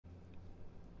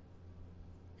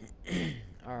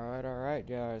Alright,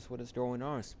 guys, what is going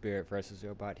on?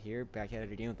 SpiritvsRobot here, back at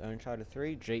it again with Uncharted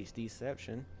 3, Jake's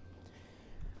Deception.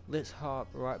 Let's hop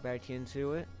right back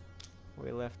into it,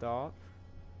 where we left off.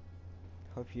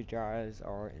 Hope you guys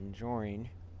are enjoying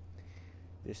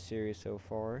this series so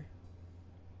far.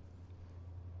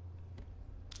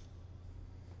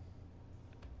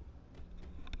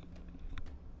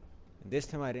 And this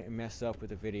time I didn't mess up with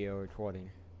the video recording,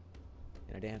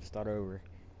 and I didn't have to start over.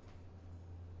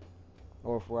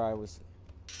 Or where I was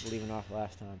leaving off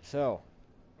last time. So,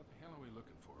 What the hell are we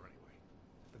looking for anyway?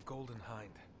 The Golden Hind.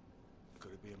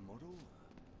 Could it be a model?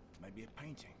 Maybe a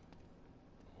painting?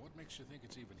 What makes you think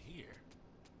it's even here?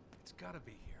 It's gotta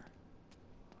be here.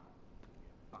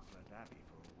 Buckland Abbey,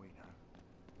 for all we know.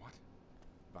 What?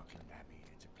 Buckland Abbey,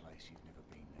 it's a place you've never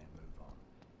been there. Move on.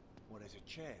 Well, there's a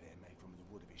chair there made from the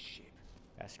wood of his ship.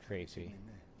 that's Sitting crazy. in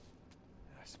there.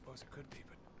 I suppose it could be,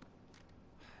 but...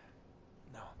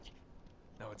 No.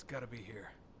 No, it's gotta be here.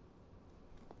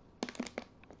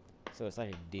 So it's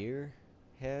like a deer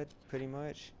head, pretty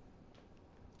much.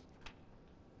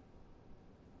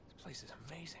 This place is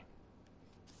amazing.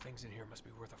 Things in here must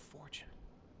be worth a fortune.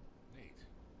 Nate,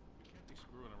 we can't be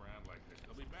screwing around like this.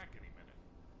 They'll be back any minute.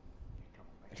 Come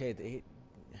on, mate. Okay,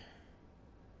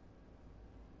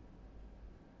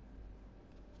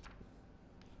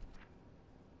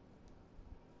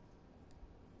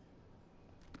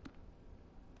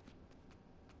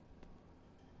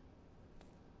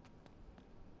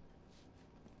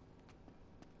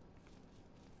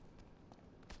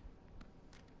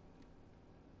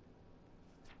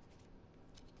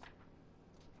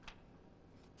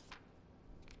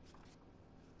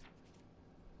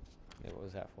 what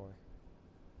was that for?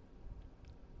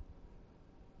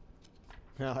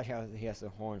 I like how he has the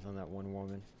horns on that one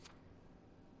woman.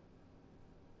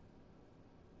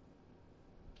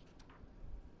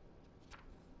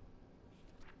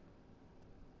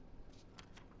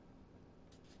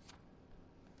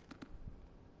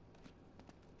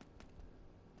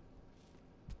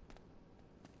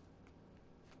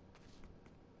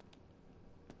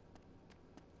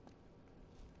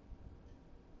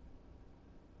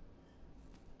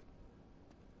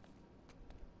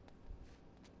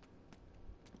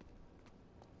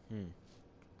 Hmm.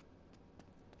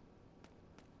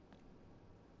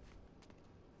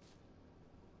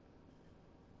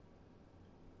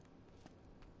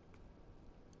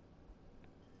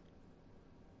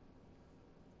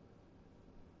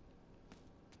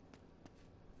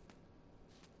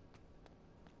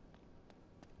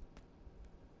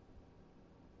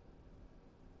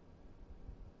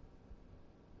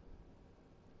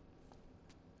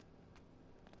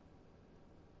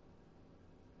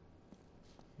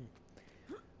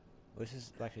 Was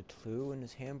this like a clue in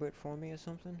his handbook for me or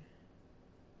something?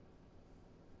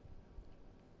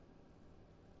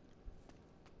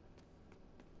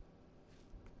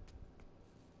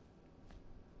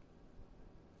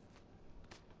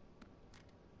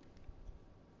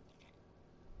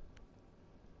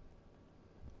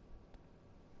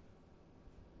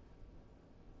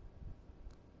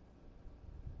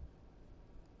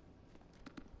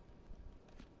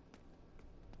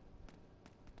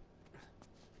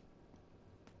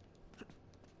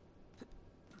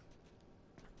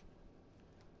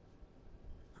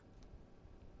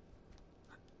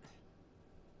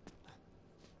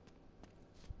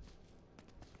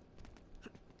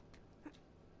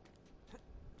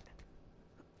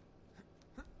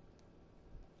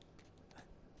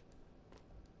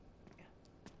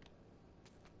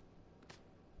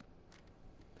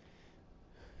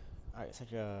 Alright, it's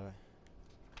like a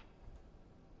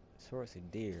source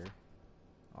of deer,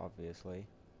 obviously.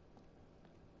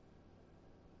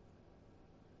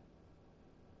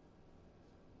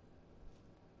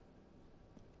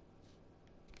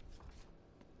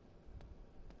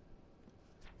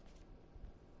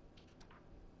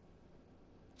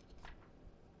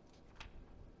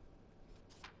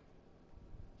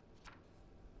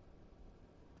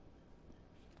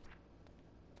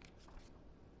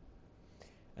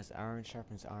 As iron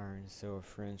sharpens iron, so a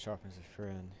friend sharpens a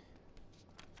friend.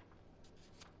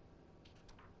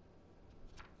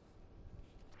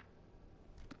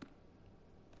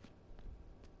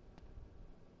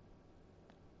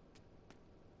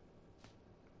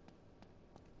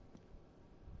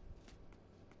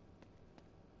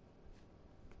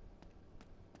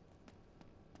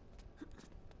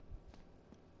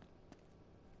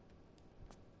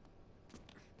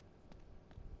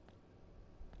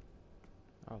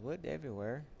 I've looked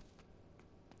everywhere.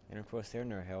 And of course they're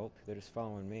no help, they're just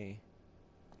following me.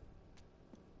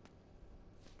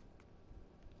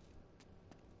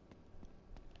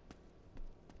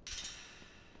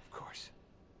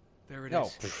 There it No.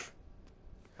 is.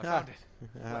 I found it.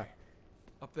 Ah.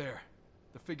 Up there.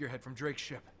 The figurehead from Drake's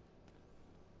ship.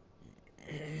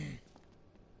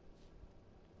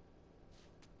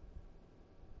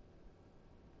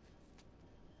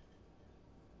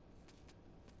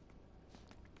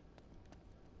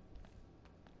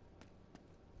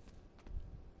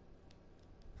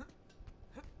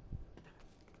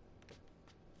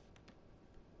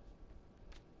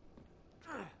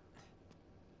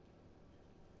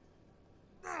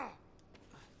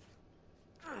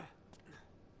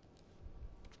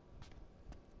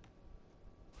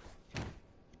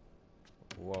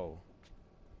 Whoa.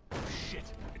 Shit!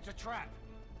 It's a trap!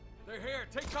 They're here!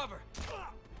 Take cover!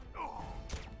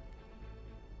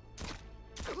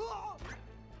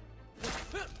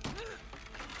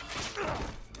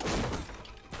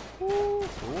 Ooh,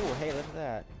 ooh, hey, look at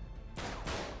that.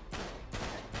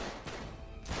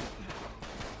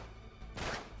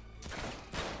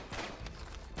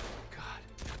 God.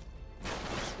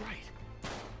 That's right.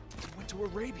 We went to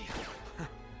Arabia.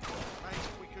 Mate,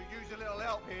 we could use a little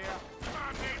help here. Come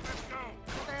on, Nate, let's go.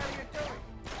 What the hell are you doing?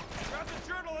 Grab the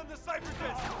journal and the cipher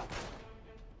disk!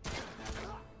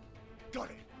 Got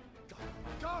it.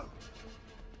 Go!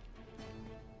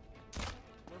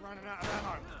 We're running out of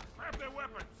ammo. Grab their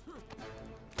weapons.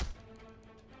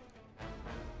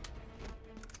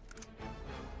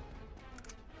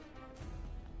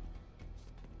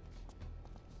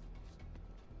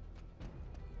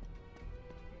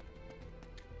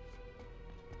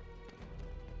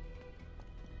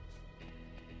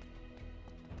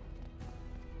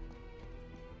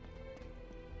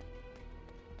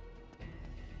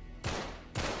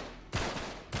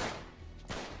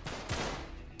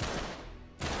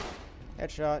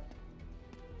 Headshot.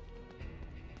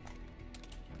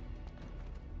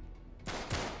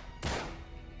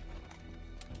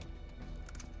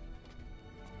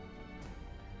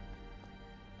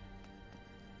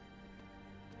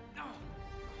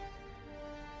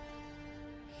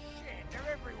 Shit, they're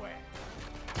everywhere.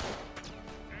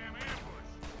 Damn ambush.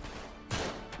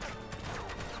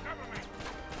 Cover me.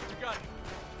 We got it.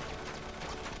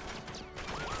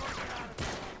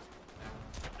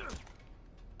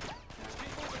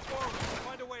 Keep moving forward. We'll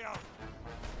find a way out.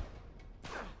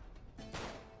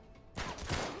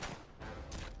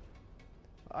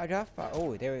 I got five.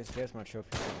 Oh, there's my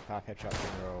trophy. 5 headshots in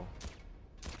a row.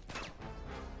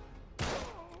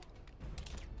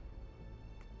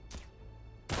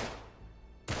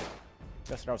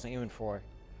 That's what I was aiming for.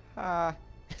 Ha!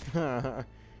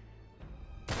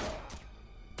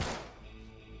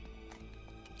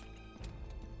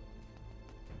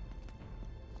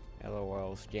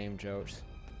 LOLs, game jokes.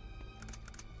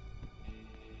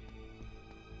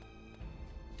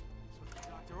 That's what the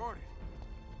doctor ordered.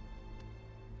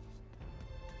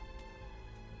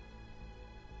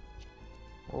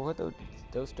 Well, where'd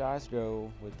those guys go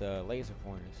with the laser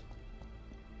pointers?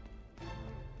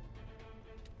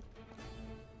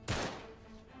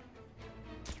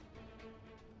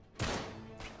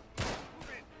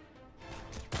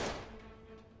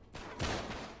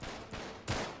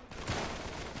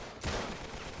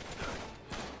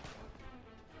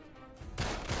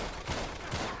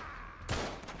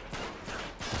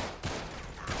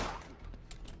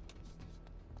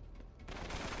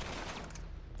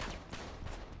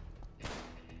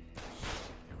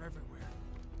 They're everywhere.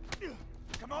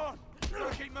 Come on!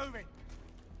 Gotta keep moving.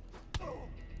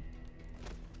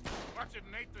 Watch it,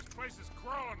 Nate. This place is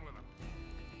crawling with them.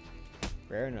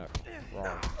 Fair enough.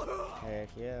 Wrong. Heck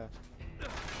yeah.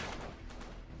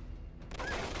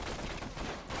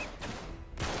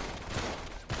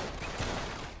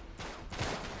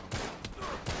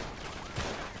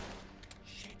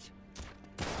 Shit.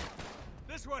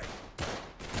 This way!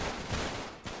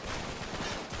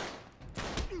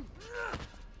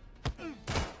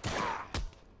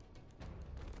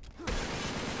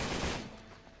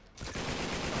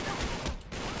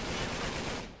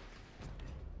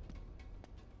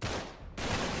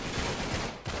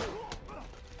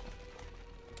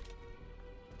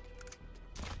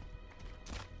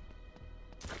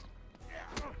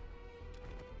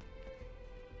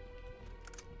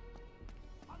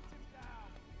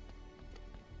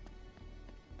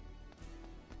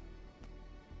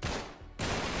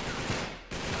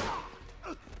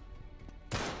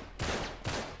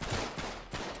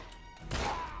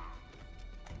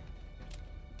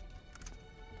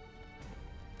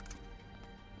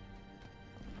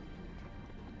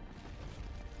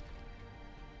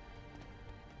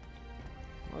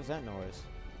 What was that noise?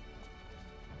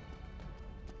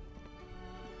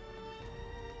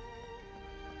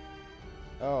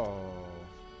 Oh.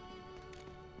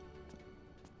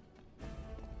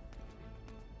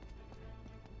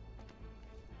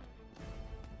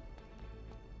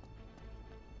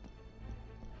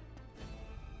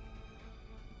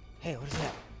 Hey, what is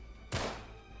that?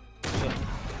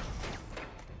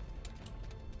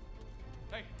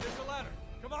 Hey, there's a ladder.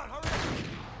 Come on, hurry!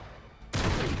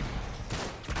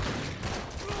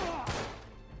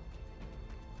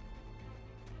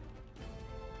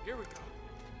 Here we go.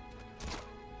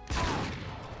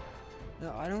 No,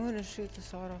 I don't want to shoot the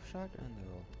sawed-off shotgun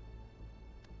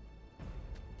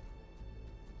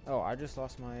though. Oh, I just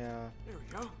lost my There we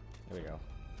go. There we go.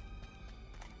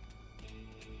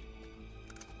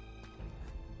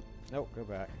 Nope, go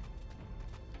back.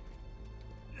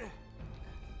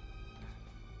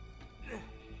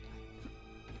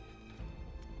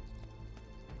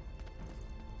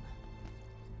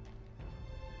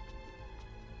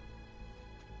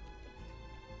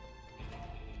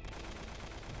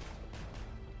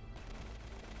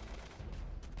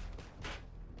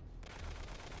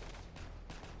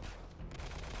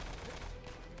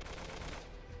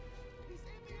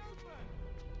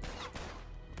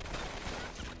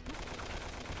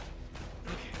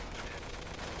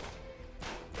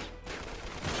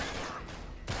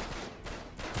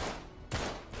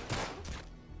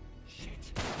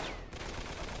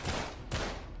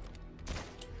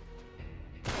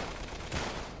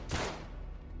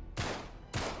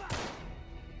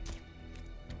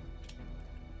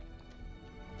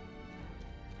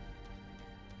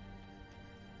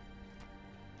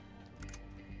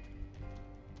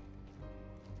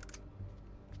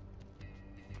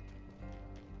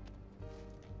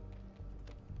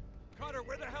 Carter,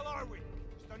 where the hell are we?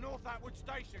 It's the North Atwood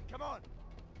Station. Come on.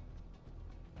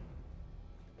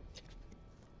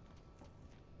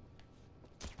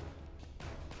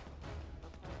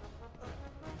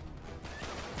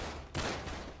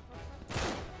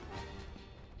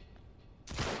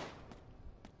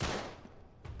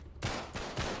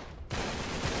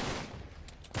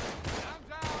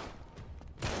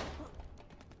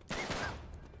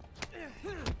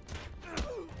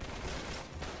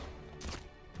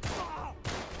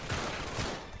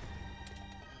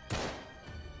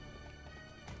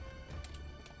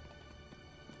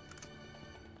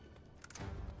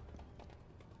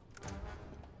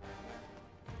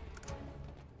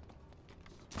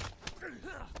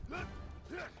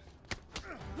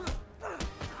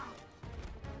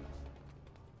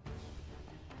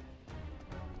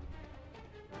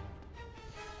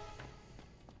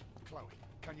 Chloe,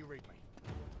 can you read me?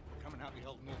 We're coming out the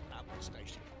old North Atwood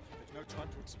Station. There's no time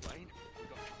to explain. We've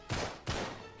got...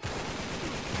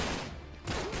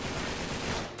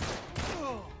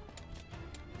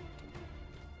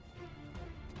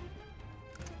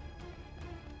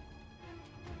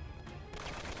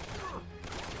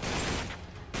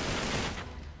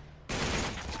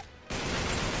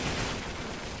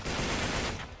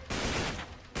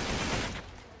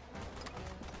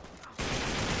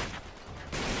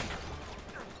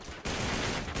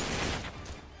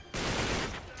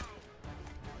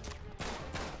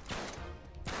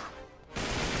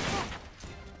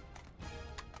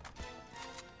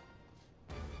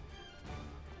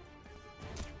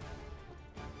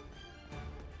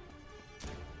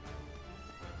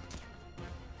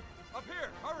 Up here,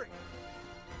 hurry!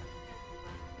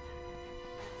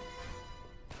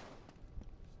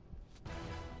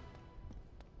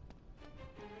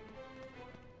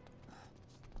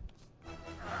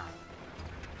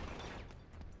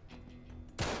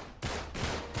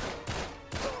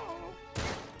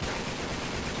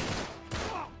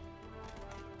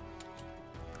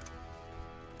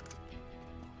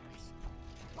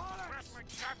 Rats like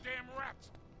goddamn rats!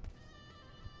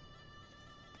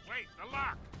 Wait, the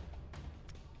lock!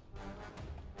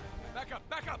 Back up,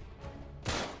 back up!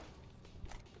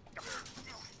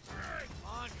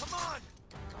 Come on!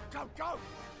 Go, go!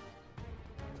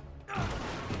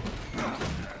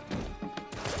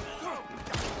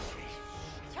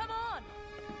 Come on!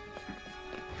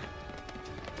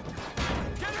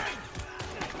 Get in!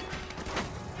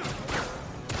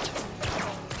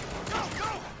 Go,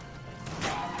 go!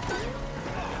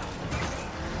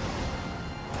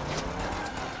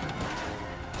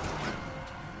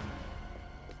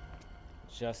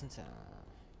 Just in time.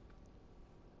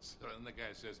 So then the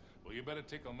guy says, well, you better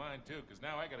tickle mine too, because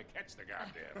now I gotta catch the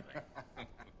goddamn thing.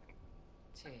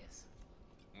 Cheers.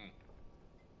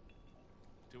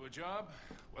 To a job,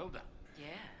 well done. Yeah.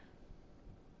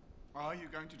 Are you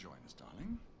going to join us,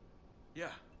 darling?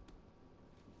 Yeah.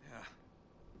 Yeah.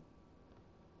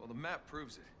 Well, the map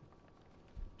proves it.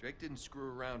 Drake didn't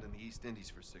screw around in the East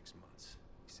Indies for 6 months.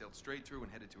 He sailed straight through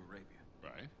and headed to Arabia.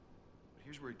 Right? But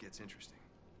here's where it gets interesting.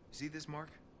 You see this mark?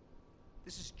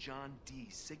 This is John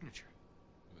Dee's signature.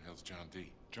 Who the hell's John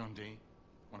D? John D.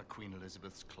 One of Queen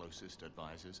Elizabeth's closest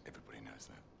advisors. Everybody knows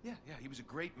that. Yeah, he was a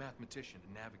great mathematician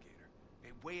and navigator.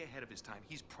 Way ahead of his time.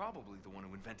 He's probably the one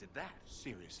who invented that.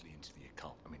 Seriously into the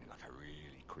occult. I mean, like a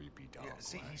really creepy dark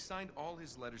See, way. he signed all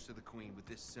his letters to the Queen with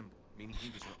this symbol, meaning he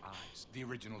was her eyes. The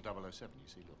original 007, you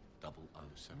see, look.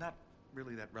 007. Not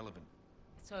really that relevant.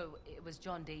 So it was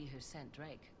John Dee who sent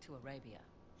Drake to Arabia.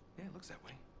 Yeah, it looks that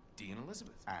way. Dee and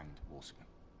Elizabeth. And Walsingham.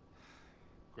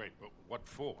 Great, but what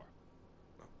for?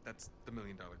 Well, that's the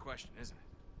million-dollar question, isn't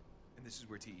it? And this is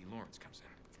where T.E. Lawrence comes in.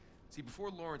 See, before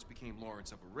Lawrence became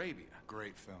Lawrence of Arabia,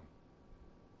 Great film.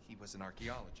 he was an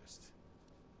archaeologist.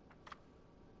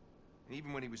 And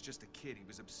even when he was just a kid, he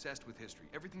was obsessed with history,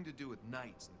 everything to do with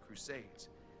knights and crusades.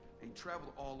 And he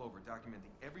traveled all over,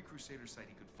 documenting every crusader site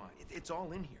he could find. It's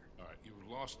all in here. All right, you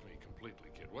lost me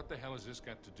completely, kid. What the hell has this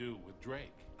got to do with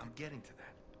Drake? I'm getting to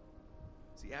that.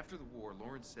 See, after the war,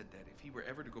 Lawrence said that if he were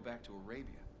ever to go back to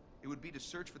Arabia, it would be to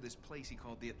search for this place he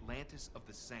called the Atlantis of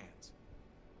the Sands.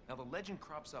 Now, the legend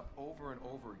crops up over and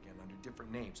over again under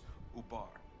different names. Ubar,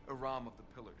 Aram of the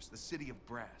Pillars, the City of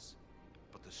Brass.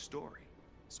 But the story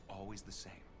is always the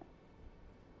same.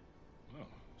 Oh,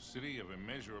 city of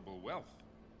immeasurable wealth.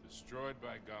 Destroyed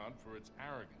by God for its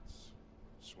arrogance.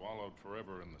 Swallowed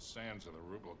forever in the sands of the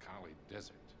Rubel Khali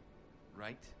Desert.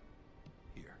 Right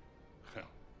here. Well,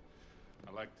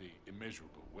 I like the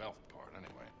immeasurable wealth part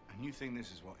anyway. And you think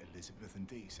this is what Elizabeth and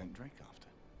Dee sent Drake after?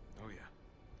 Oh, yeah.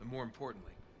 And more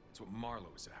importantly, it's what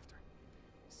Marlowe is after.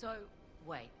 So,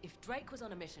 wait, if Drake was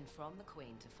on a mission from the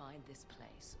Queen to find this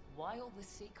place, why all the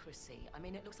secrecy? I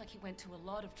mean, it looks like he went to a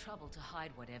lot of trouble to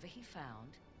hide whatever he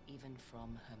found, even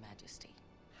from Her Majesty.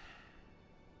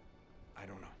 I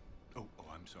don't know. Oh,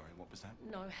 I'm sorry, what was that?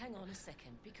 No, hang on a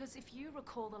second. Because if you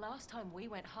recall, the last time we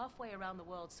went halfway around the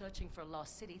world searching for a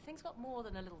lost city, things got more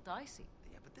than a little dicey.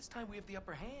 Yeah, but this time we have the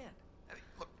upper hand. I mean,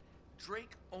 look,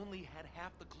 Drake only had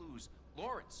half the clues.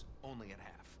 Lawrence only had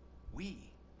half. We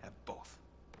have both.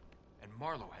 And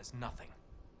Marlowe has nothing.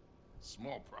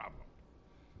 Small problem.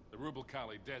 The Rubel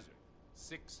Khali Desert,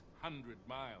 600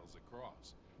 miles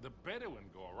across. The Bedouin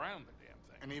go around the damn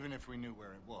thing. And even if we knew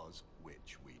where it was,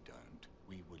 which we don't,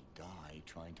 we would die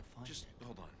trying to find Just it.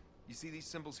 hold on. You see these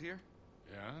symbols here?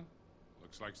 Yeah?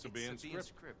 Looks like Sabaean Sabaean script.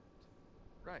 script.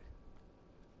 Right.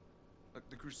 Look,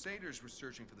 the Crusaders were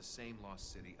searching for the same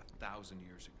lost city 1,000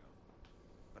 years ago.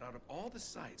 But out of all the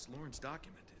sites Lawrence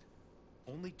documented,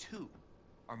 only 2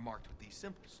 are marked with these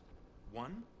symbols.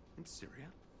 One in Syria,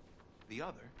 the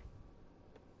other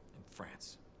in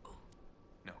France.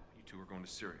 No, you 2 are going to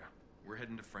Syria. We're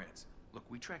heading to France. Look,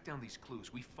 we track down these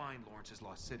clues. We find Lawrence's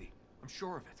lost city. I'm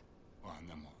sure of it. Well, and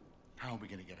then what? How are we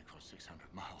going to get across 600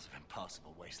 miles of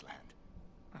impassable wasteland?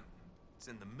 It's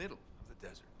in the middle of the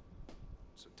desert.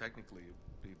 So technically,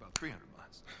 it'd be about 300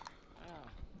 miles.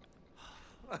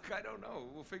 Oh. Look, I don't know.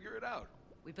 We'll figure it out.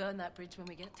 We burn that bridge when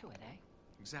we get to it, eh?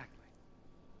 Exactly.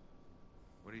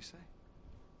 What do you say?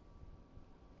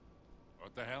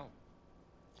 What the hell?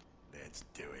 Let's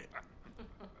do it.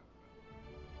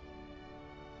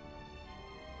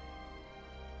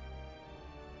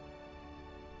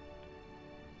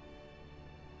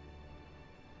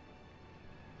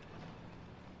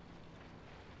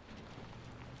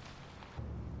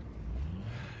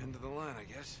 End of the line, I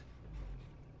guess.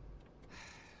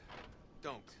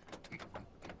 Don't.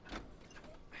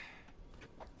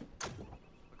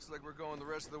 Looks like we're going the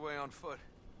rest of the way on foot.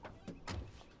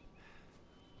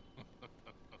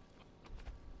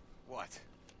 What?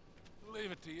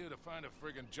 Leave it to you to find a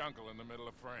friggin' jungle in the middle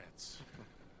of France.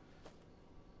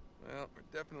 Well,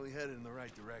 we're definitely headed in the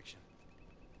right direction.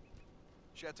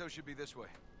 Chateau should be this way.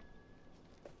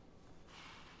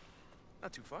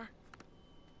 Not too far.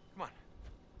 Come on.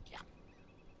 Yeah.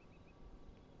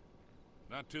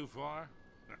 Not too far?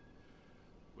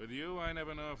 With you, I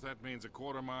never know if that means a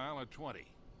quarter mile or 20.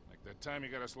 Like that time you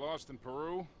got us lost in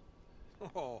Peru?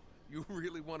 Oh, you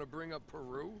really want to bring up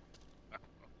Peru?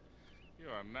 You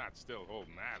are not still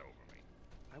holding that over me.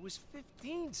 I was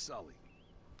 15, Sully.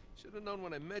 Should have known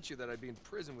when I met you that I'd be in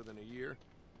prison within a year.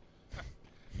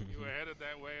 You were headed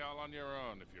that way all on your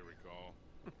own, if you recall.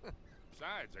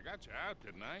 Besides, I got you out,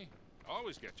 didn't I?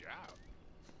 Always get you out.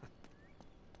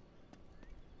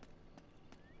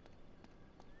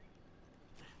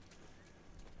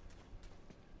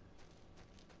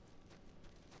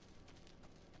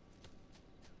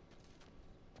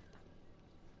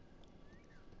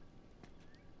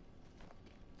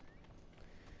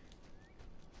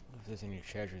 If there's any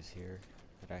treasures here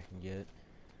that I can get.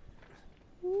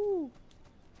 Woo!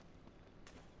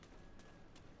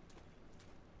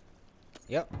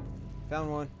 Yep,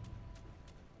 found one.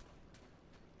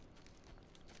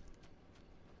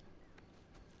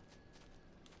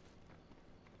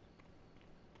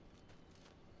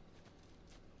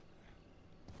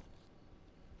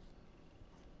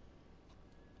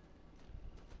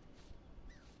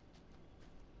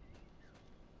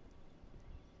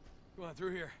 Come on,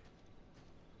 through here.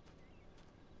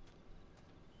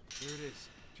 There it is,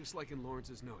 just like in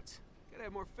Lawrence's notes. Gotta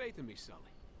have more faith in me, Sully.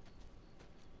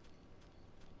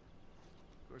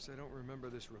 Of course, I don't remember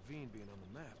this ravine being on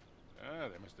the map. Ah,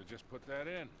 they must have just put that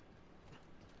in.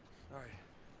 All right.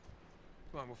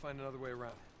 Come on, we'll find another way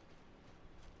around.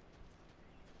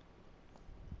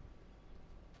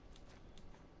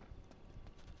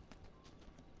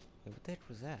 Hey, what the heck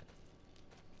was that?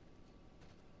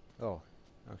 Oh,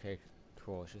 okay,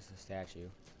 cool. It's just a statue.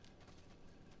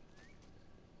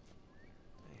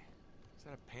 Hey, is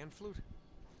that a pan flute?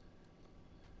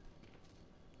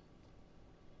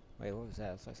 Wait, what was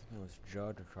that? It's like something was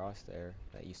jugged across there.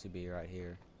 That used to be right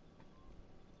here.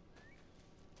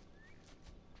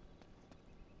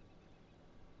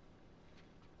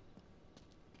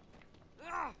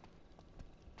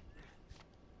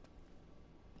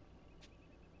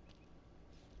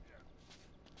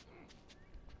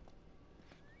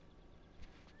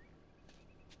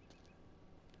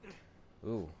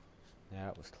 Ooh,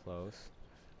 that was close.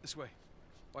 This way.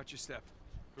 Watch your step.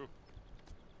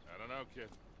 I don't know, kid.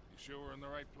 You sure we're in the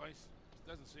right place? It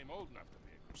doesn't seem old enough to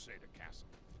be a Crusader castle.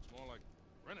 It's more like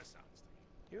Renaissance to me.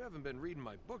 You haven't been reading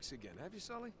my books again, have you,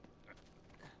 Sully?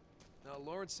 Now,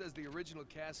 Lawrence says the original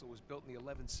castle was built in the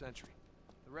 11th century.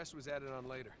 The rest was added on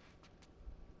later.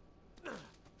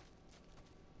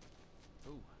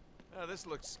 Ooh. Oh, this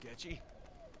looks sketchy.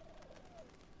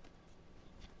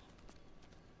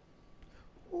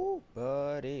 Ooh,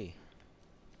 buddy.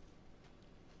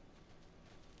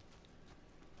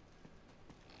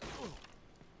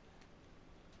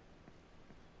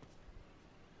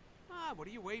 Ah, what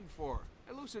are you waiting for?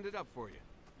 I loosened it up for you.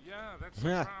 Yeah, that's the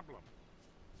problem.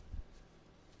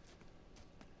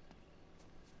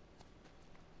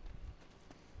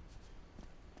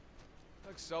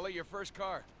 Look, Sully, your first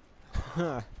car.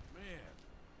 Man,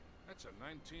 that's a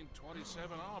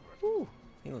 1927 Auburn. Ooh,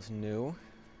 he was new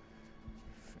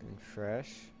and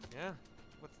fresh. Yeah?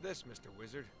 What's this, Mr.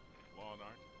 Wizard? Lawn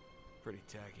art. Pretty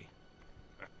tacky.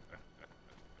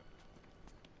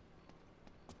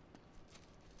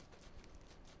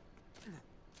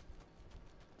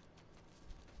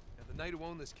 Now, the knight who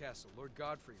owned this castle, Lord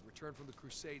Godfrey, returned from the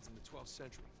Crusades in the 12th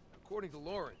century. According to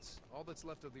Lawrence, all that's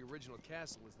left of the original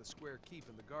castle is the square keep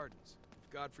and the gardens.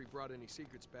 If Godfrey brought any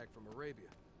secrets back from Arabia,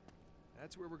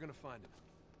 that's where we're gonna find him.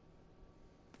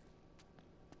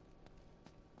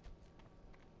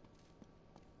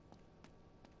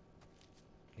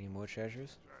 Any more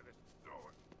treasures? Try this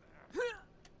door. Not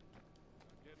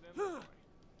getting in the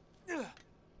way.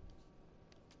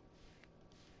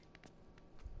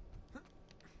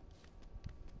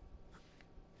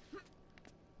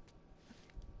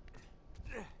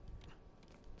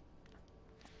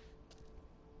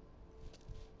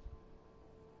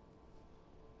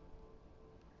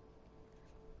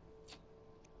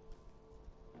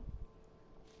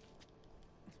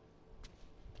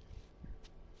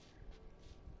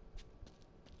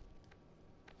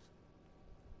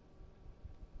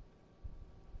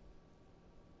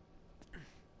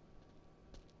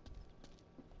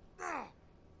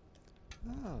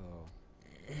 Oh.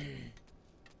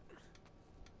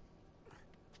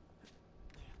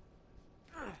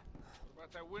 What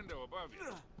about that window above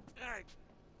you? I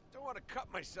don't want to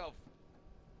cut myself.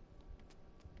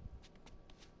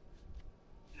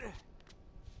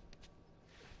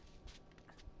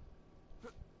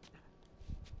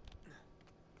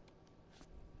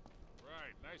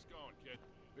 Right, nice going, kid.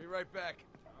 Be right back.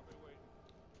 I'll be waiting.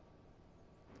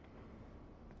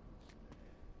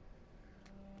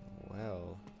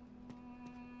 Well.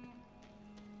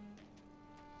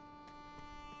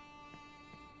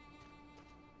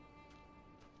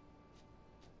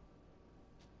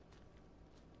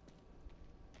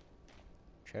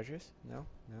 Treasures? No?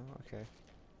 No? Okay.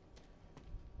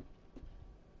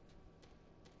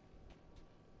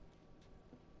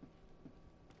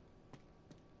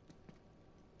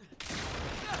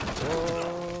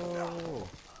 Whoa!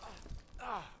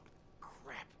 Ah,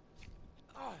 crap.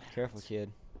 Oh, Careful,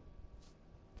 kid.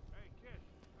 Hey, kid,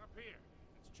 up here.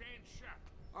 It's chained shut.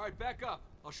 All right, back up.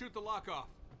 I'll shoot the lock off.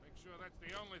 Make sure that's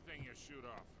the only thing you shoot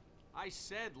off. I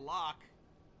said lock.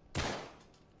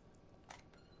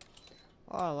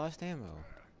 Oh, I lost ammo.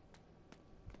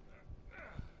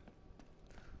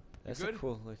 That's a good?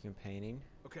 cool looking painting.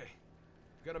 Okay.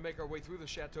 We gotta make our way through the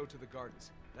chateau to the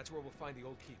gardens. That's where we'll find the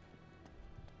old keep.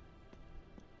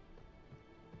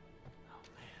 Oh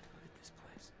man, look at this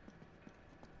place.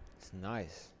 It's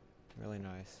nice. Really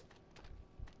nice.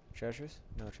 Treasures?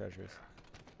 No treasures.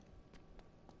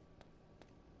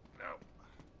 No.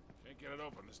 Can't get it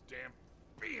open. This damn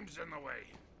beam's in the way.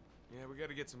 Yeah, we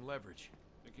gotta get some leverage.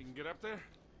 Think you can get up there?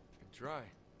 Can try.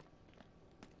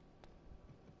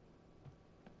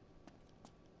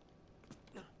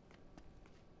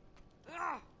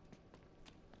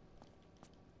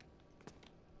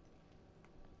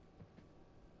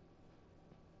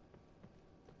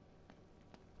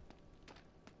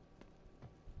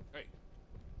 Hey,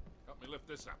 help me lift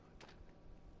this up.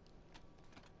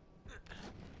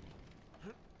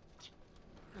 There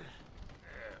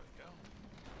we go.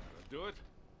 That'll do it.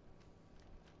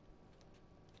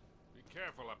 Be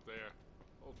careful up there.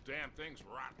 Whole damn thing's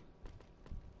rotten.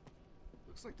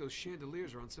 Looks like those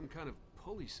chandeliers are on some kind of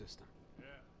pulley system. Yeah,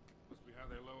 must be how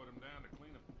they lowered them down to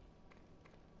clean them.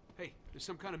 Hey, there's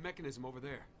some kind of mechanism over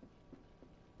there.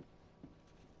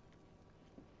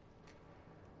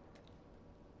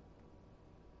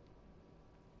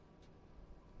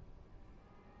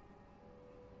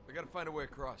 I gotta find a way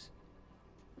across.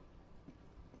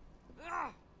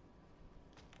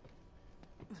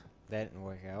 That didn't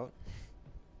work out.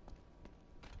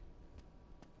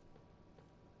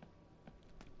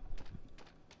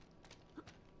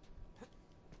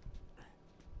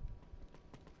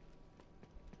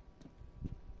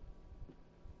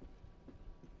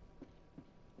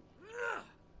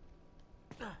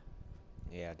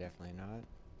 Yeah, definitely not.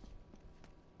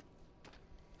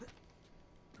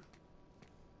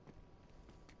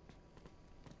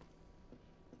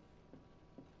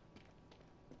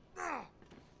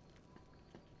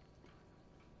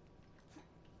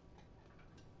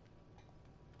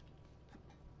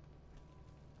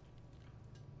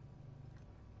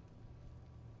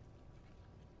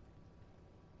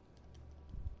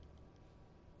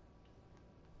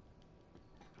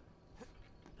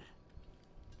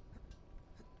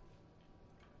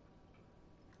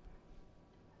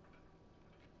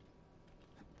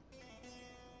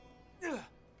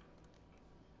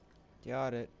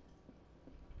 Got it.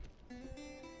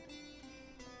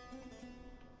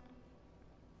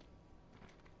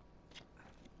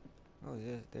 Oh,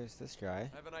 there's this guy.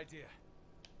 I have an idea.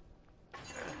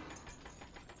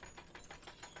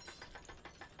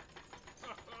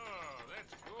 Oh,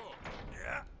 that's cool.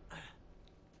 Yeah.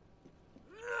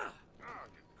 Oh,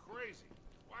 you're crazy.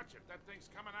 Watch it. That thing's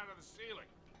coming out of the ceiling.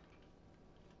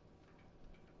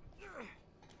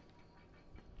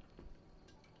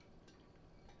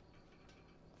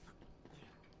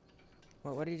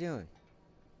 What are you doing?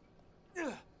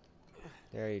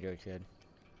 There you go, kid.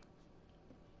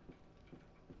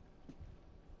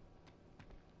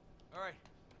 All right,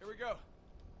 here we go.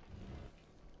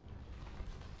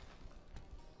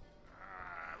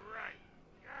 Right.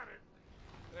 Got it.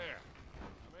 There.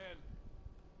 I'm in.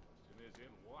 Question is,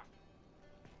 in what?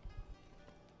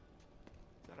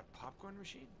 Is that a popcorn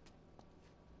machine?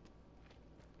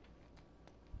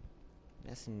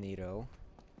 That's neato.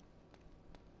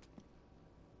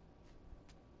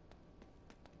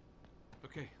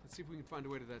 Okay, let's see if we can find a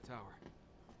way to that tower.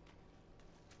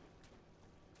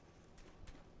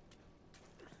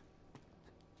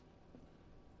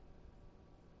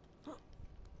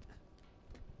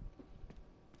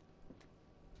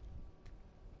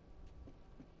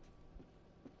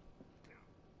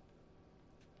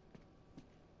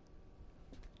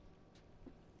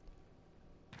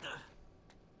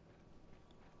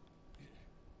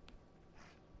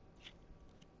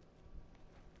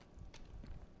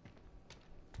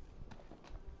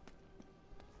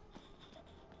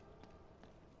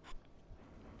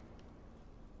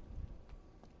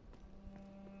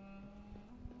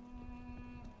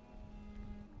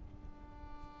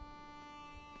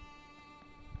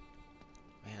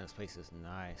 Man, this place is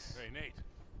nice. Hey, Nate.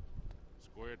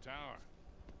 Square tower.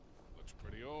 Looks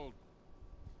pretty old.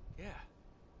 Yeah,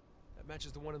 that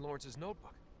matches the one in Lawrence's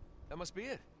notebook. That must be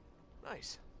it.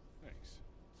 Nice. Thanks.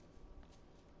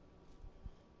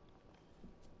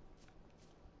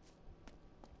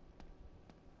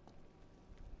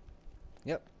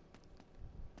 Yep.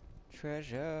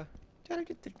 Treasure. Gotta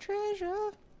get the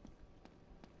treasure.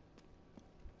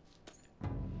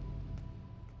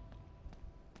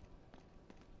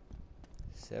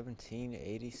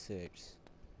 $17.86.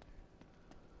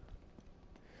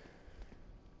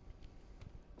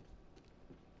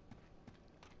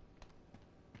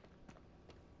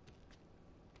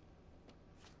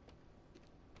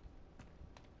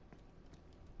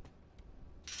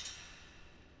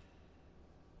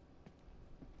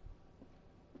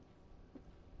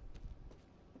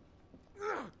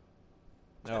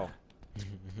 Oh.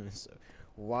 It's a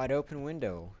wide open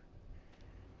window.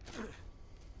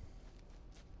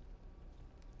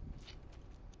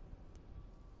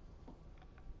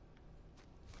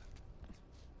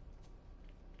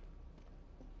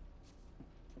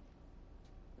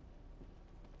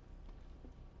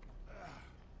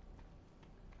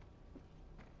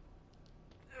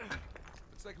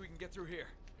 get through here.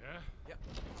 Yeah? Yep.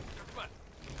 Come on.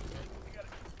 You got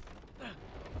it.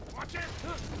 Watch it!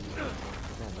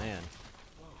 Oh man.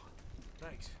 Oh,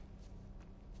 thanks.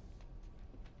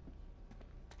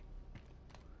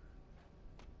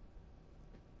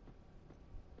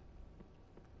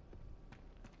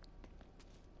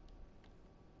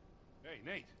 Hey,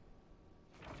 Nate.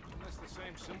 Isn't this the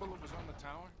same symbol that was on the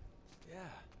tower? Yeah.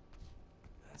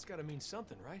 That's gotta mean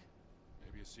something, right?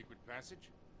 Maybe a secret passage?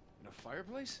 In a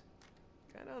fireplace?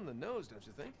 Kinda on the nose, don't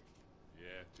you think?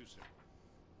 Yeah, too simple.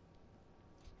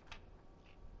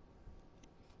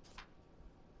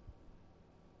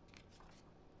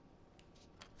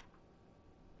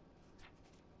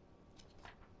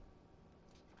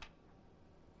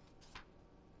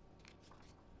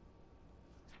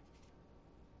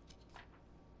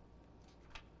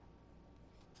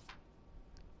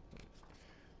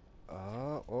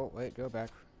 Oh, wait, go back.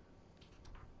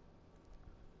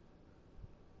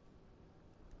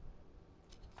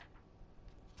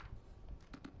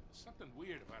 Something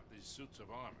weird about these suits of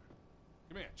armor.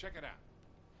 Come here, check it out.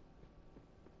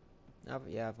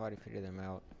 Yeah, I've already figured them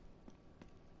out.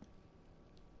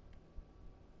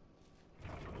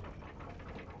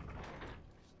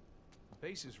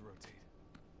 Bases rotate.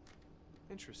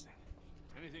 Interesting.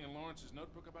 Anything in Lawrence's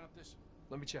notebook about this?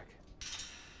 Let me check.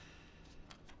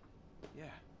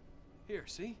 Yeah. Here,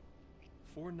 see?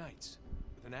 4 knights.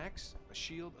 With an axe, a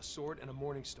shield, a sword, and a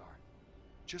morning star.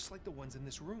 Just like the ones in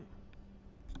this room.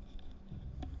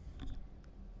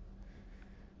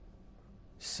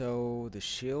 So the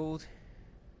shield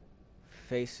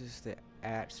faces the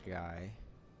axe guy.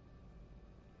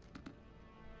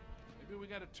 Maybe we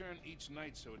gotta turn each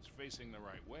knight so it's facing the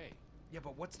right way. Yeah,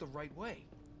 but what's the right way?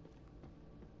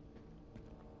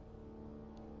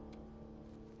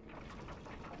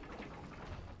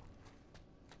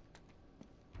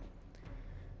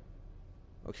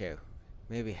 Okay,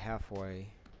 maybe halfway.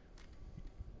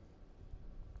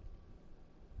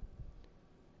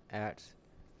 Axe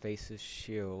faces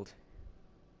shield.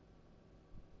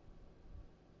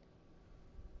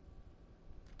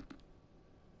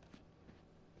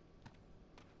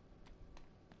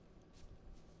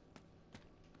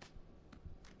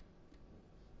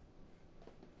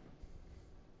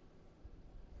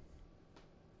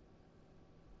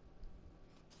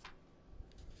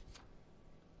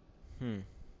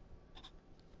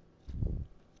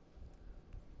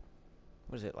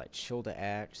 What is it, like shield to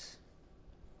axe?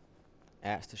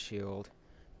 Axe to shield.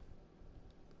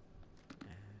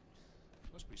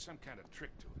 Must be some kind of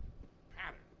trick to it.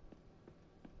 Pattern.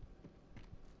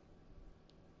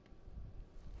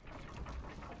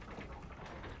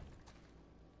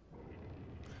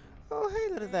 Oh, hey,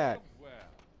 look at that. Well,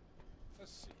 a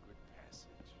secret passage.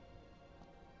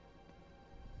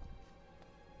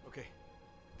 Okay.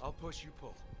 I'll push, you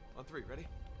pull. On 3, ready?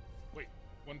 Wait,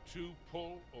 1, 2,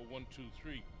 pull, or 1, 2,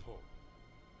 3, pull?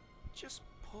 Just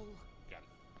pull. Got it.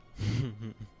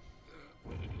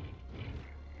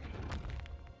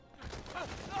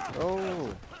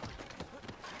 Oh,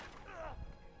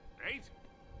 Nate?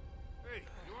 Hey,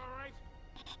 you alright?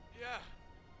 Yeah.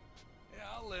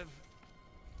 Yeah, I'll live.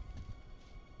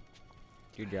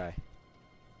 good guy.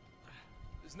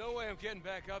 There's no way I'm getting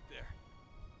back up there.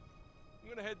 I'm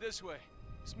gonna head this way.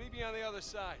 Just meet me on the other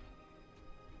side.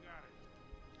 You got it.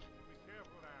 Be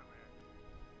careful down there.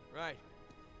 Right.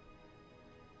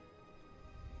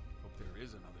 Hope there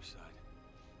is another side.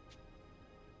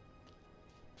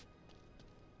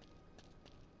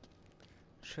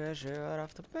 Treasure right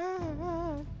off the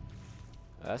bat.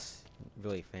 That's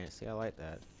really fancy. I like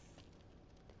that.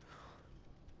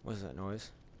 What is that noise?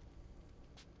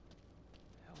 The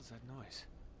hell is that noise?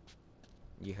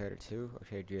 You heard it too?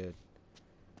 Okay, good.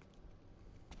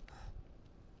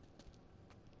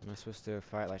 Am I supposed to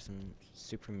fight like some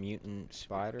super mutant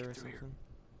spider or through here. something?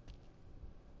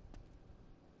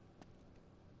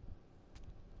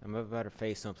 I'm about to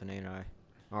face something, ain't I?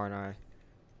 Aren't I?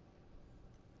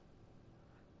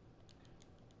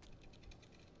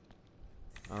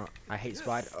 I hate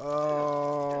spider.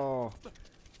 Oh,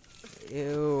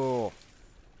 ew.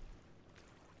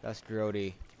 That's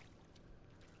grody.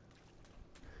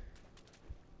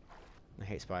 I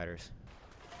hate spiders.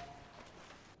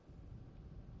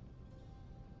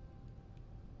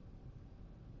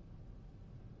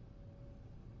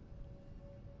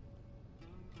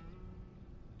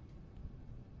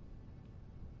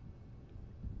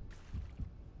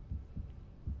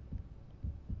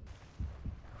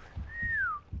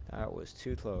 That was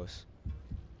too close.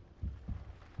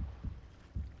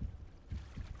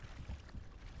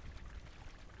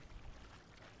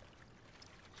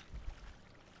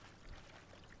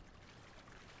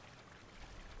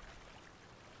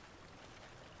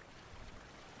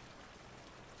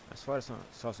 swear I saw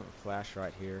something flash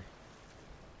right here.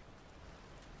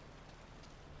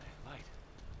 Hey, light.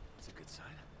 That's a good sign.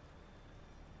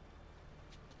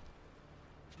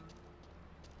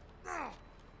 Oh,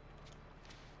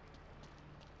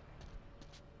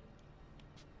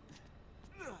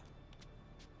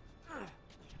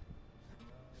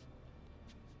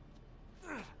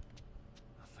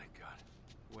 thank God.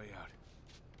 Way out.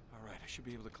 All right, I should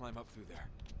be able to climb up through there.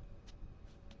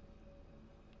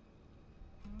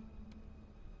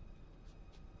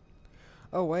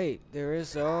 Oh wait, there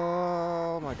is.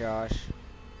 Oh my gosh.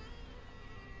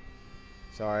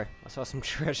 Sorry, I saw some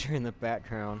treasure in the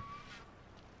background.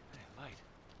 Hey, light.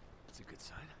 That's a good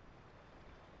sign.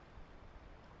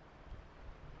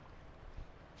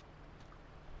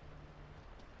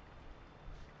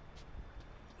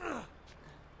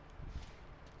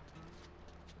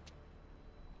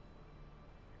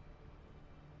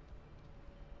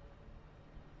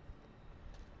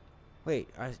 Wait,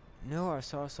 I know I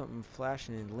saw something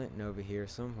flashing in Linton over here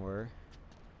somewhere.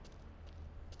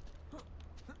 Oh,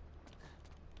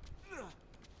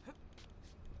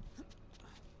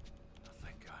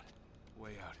 thank God.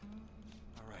 Way out.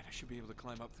 All right, I should be able to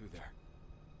climb up through there.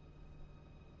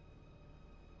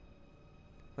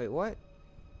 Wait, what?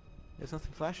 There's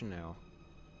nothing flashing now.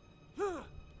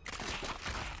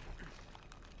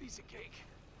 Piece of cake.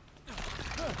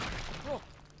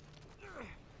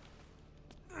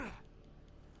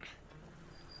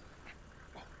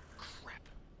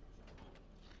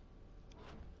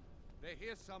 They're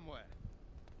here somewhere.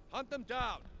 Hunt them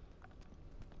down.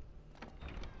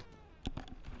 I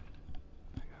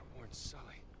gotta warn Sully.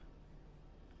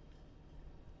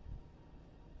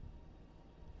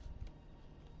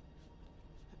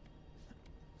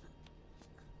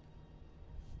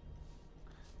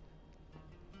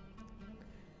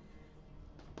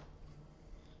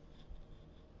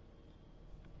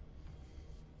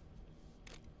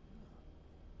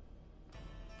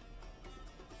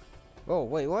 Oh,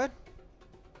 wait, what?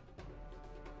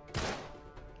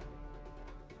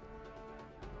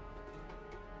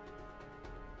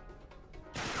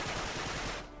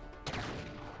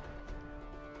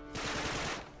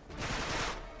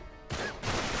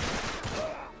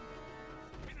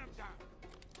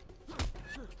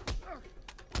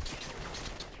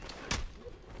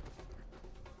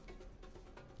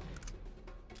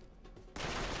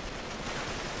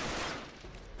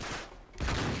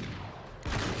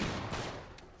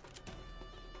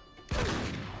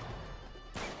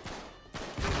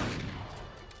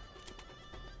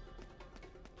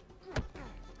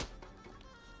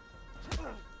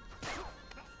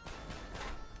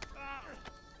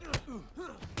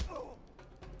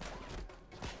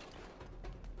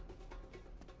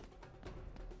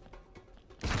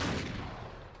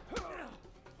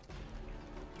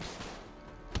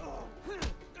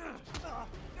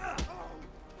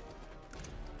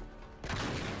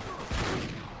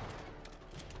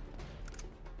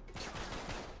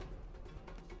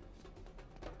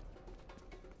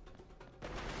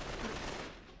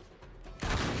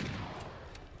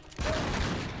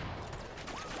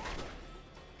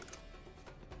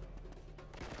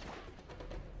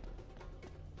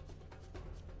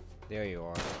 There you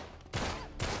are.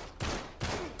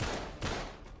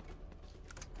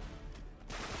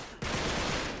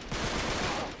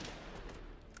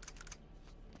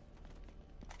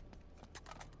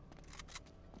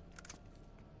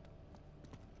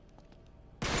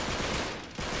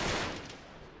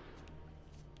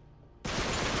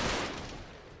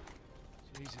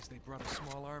 Jesus, they brought a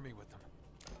small army with them.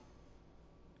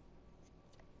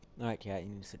 Alright, cat, you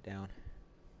need to sit down.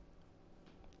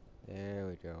 There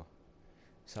we go.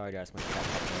 Sorry guys, my cat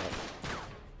popped up.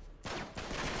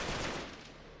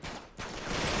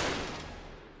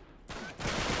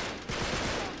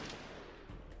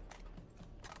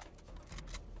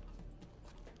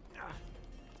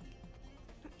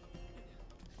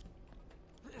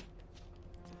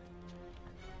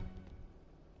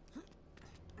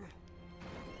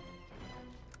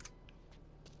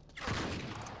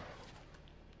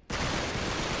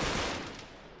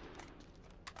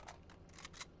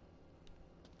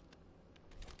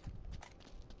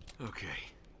 Okay.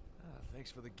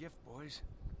 Thanks for the gift, boys.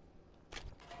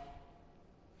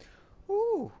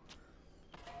 Ooh!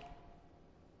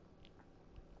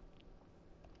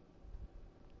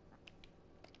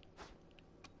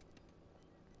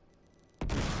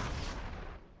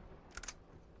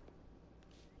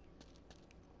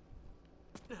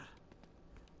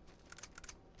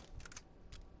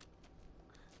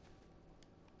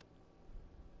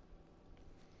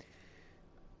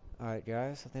 Alright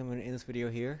guys, I think I'm going to end this video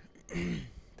here.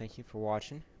 Thank you for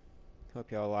watching.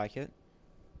 Hope y'all like it.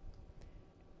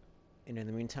 And in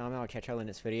the meantime, I'll catch y'all in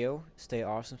this video. Stay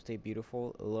awesome, stay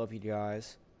beautiful. Love you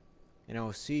guys. And I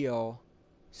will see y'all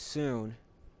soon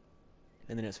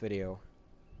in the next video.